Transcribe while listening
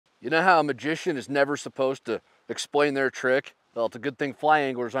You know how a magician is never supposed to explain their trick? Well, it's a good thing fly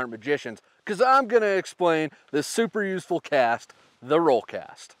anglers aren't magicians, because I'm going to explain this super useful cast, the roll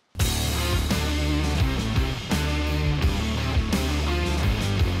cast.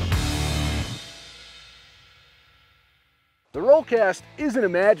 The roll cast isn't a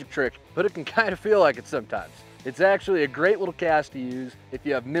magic trick, but it can kind of feel like it sometimes. It's actually a great little cast to use if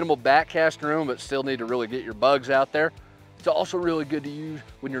you have minimal back cast room but still need to really get your bugs out there. It's also really good to use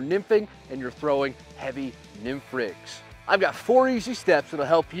when you're nymphing and you're throwing heavy nymph rigs. I've got 4 easy steps that'll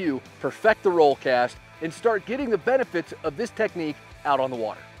help you perfect the roll cast and start getting the benefits of this technique out on the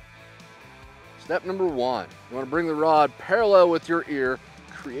water. Step number 1, you want to bring the rod parallel with your ear,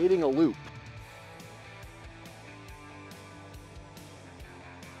 creating a loop.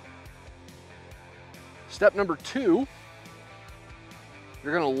 Step number 2,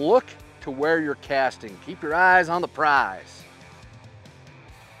 you're going to look to where you're casting. Keep your eyes on the prize.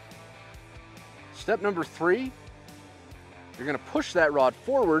 Step number 3, you're going to push that rod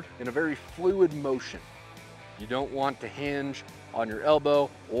forward in a very fluid motion. You don't want to hinge on your elbow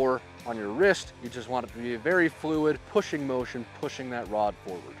or on your wrist. You just want it to be a very fluid pushing motion, pushing that rod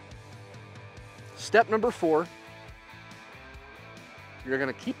forward. Step number 4, you're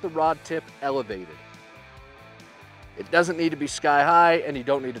going to keep the rod tip elevated. It doesn't need to be sky high, and you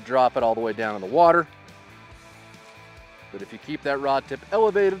don't need to drop it all the way down in the water. But if you keep that rod tip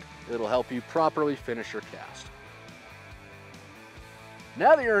elevated, it'll help you properly finish your cast.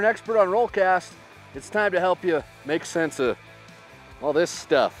 Now that you're an expert on roll cast, it's time to help you make sense of all this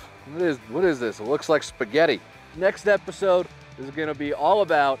stuff. What is this? It looks like spaghetti. Next episode is going to be all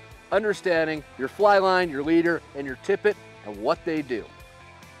about understanding your fly line, your leader, and your tippet, and what they do.